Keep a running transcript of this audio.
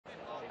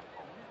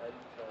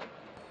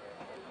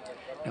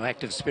Now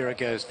Active Spirit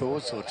goes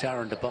forward, so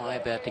Tara and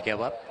Dubai about to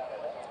go up.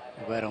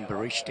 We wait on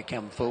Barish to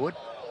come forward.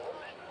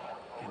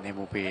 And then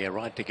we'll be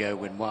right to go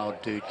when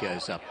Wild Dude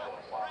goes up.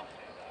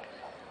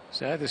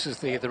 So this is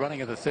the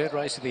running of the third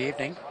race of the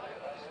evening.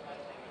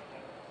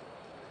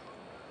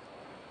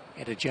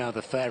 Jar,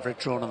 the favourite,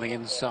 drawn on the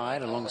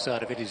inside.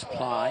 Alongside of it is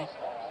Ply.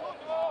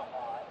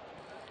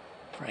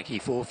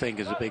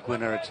 Frankyfourfingers, a big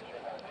winner at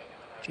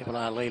Jebel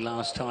Ali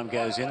last time,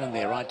 goes in, and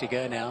they're right to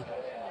go now.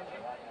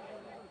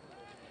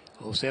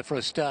 All set for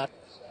a start.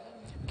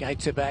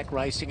 Gates are back,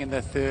 racing in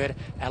the third.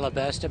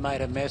 Alabaster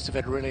made a mess of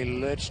it, really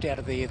lurched out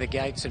of the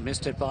gates and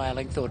missed it by a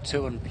length or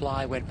two, and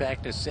Ply went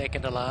back to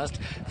second to last.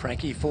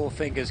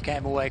 Frankyfourfingers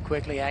came away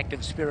quickly.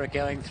 Active Spirit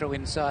going through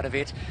inside of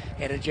it.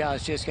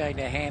 Jar's just going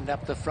to hand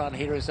up the front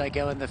here as they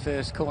go in the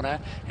first corner,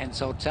 and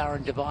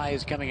Sultaran Dubai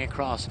is coming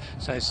across.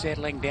 So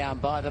settling down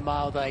by the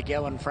mile they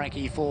go, and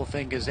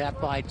Frankyfourfingers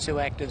out by 2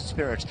 Active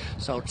Spirit.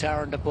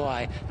 Sultaran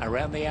Dubai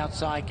around the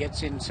outside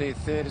gets into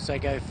third as they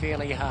go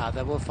fairly hard.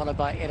 They were followed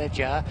by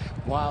Jar.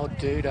 Wild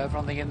Dude over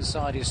on the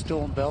inside is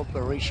Stormbelt.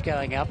 Barish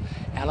going up.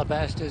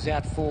 Alabaster's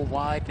out 4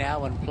 wide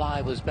now, and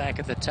Ply was back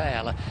at the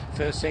tail.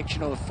 First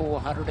section of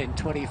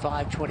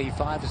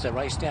 425.25 as they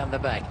race down the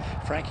back.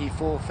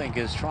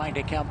 Frankyfourfingers trying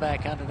to come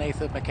back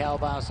underneath of Mickael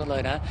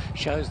Barzalona.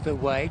 Shows the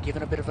way,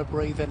 given a bit of a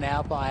breather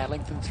now by a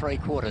length and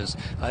 3/4.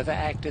 Over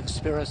Active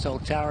Spirit,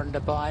 Sultaran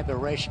Dubai,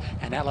 Barish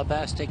and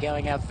Alabaster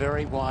going up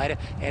very wide.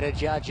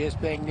 Jar just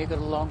being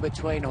niggled along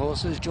between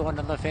horses, joined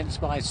on the fence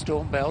by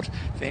Stormbelt.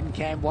 Then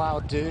came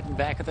Wild Dude, and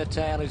back at the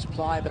tail is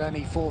Ply, but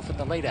only 4th in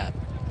the leader.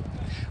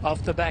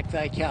 Off the back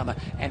they come,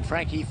 and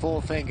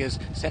Frankyfourfingers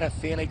set a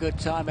fairly good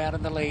time out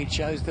in the lead.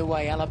 Shows the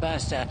way.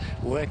 Alabaster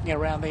working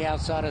around the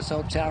outside of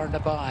Sultaran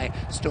Dubai.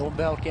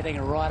 Stormbelt getting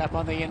right up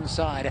on the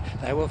inside.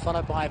 They were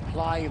followed by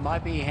Ply, who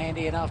might be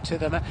handy enough to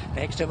them.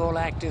 Next of all,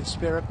 Active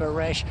Spirit,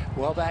 Barish.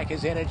 Well back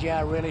is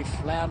Jar, really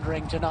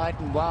floundering tonight,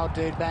 and Wild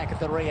Dude back at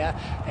the rear.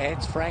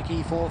 It's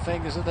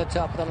Frankyfourfingers at the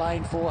top of the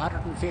lane.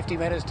 450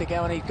 metres to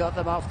go, and he's got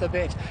them off the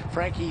bit.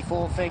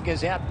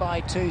 Frankyfourfingers out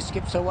by 2,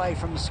 skips away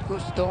from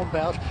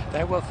Stormbelt.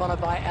 They were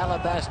followed by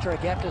Alabaster, a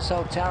gap to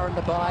Sultaran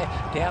Dubai.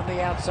 Down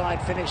the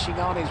outside, finishing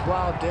on is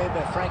Wild Dude,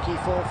 but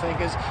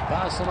Frankyfourfingers.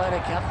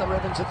 Barcelona cut the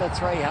ribbons at the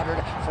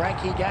 300.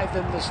 Frankie gave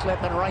them the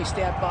slip and raced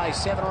out by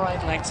 7 or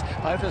 8 lengths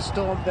over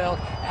Stormbelt,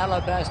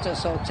 Alabaster,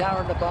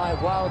 Sultaran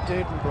Dubai, Wild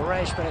Dude and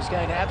Barish, but it's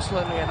going to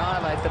absolutely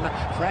annihilate them.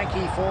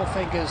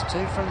 Frankyfourfingers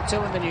 2 from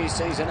 2 in the new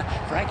season.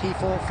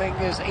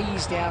 Frankyfourfingers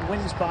ease down,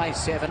 wins by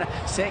 7.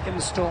 Second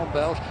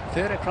Stormbelt,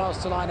 third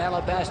across the line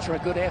Alabaster, a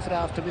good effort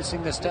after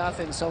missing the start.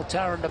 Then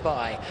Sultaran Dubai.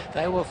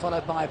 They were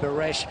followed by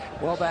Barish.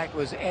 Well back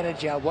was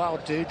Jar.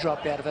 Wild Dude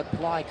dropped out of it.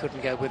 Ply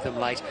couldn't go with them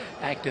late.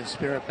 Active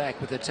Spirit back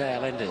with the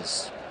tail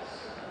enders.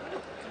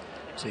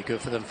 Too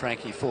good for them,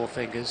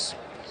 Frankyfourfingers.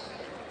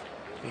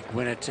 Big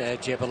win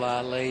at Jebel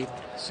Ali.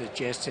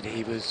 Suggested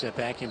he was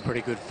back in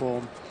pretty good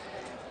form.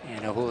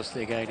 And a horse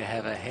they're going to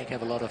have a heck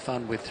of a lot of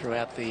fun with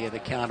throughout the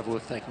carnival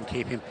if they can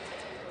keep him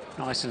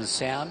nice and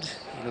sound.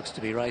 He looks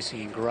to be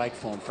racing in great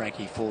form,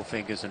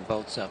 Frankyfourfingers, and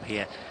bolts up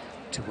here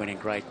to win in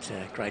great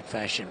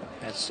fashion.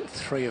 That's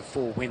 3 of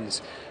 4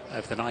 wins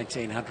over the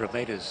 1900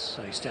 metres.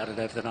 So he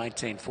started over the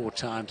 19 4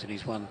 times, and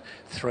he's won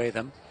 3 of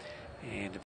them. And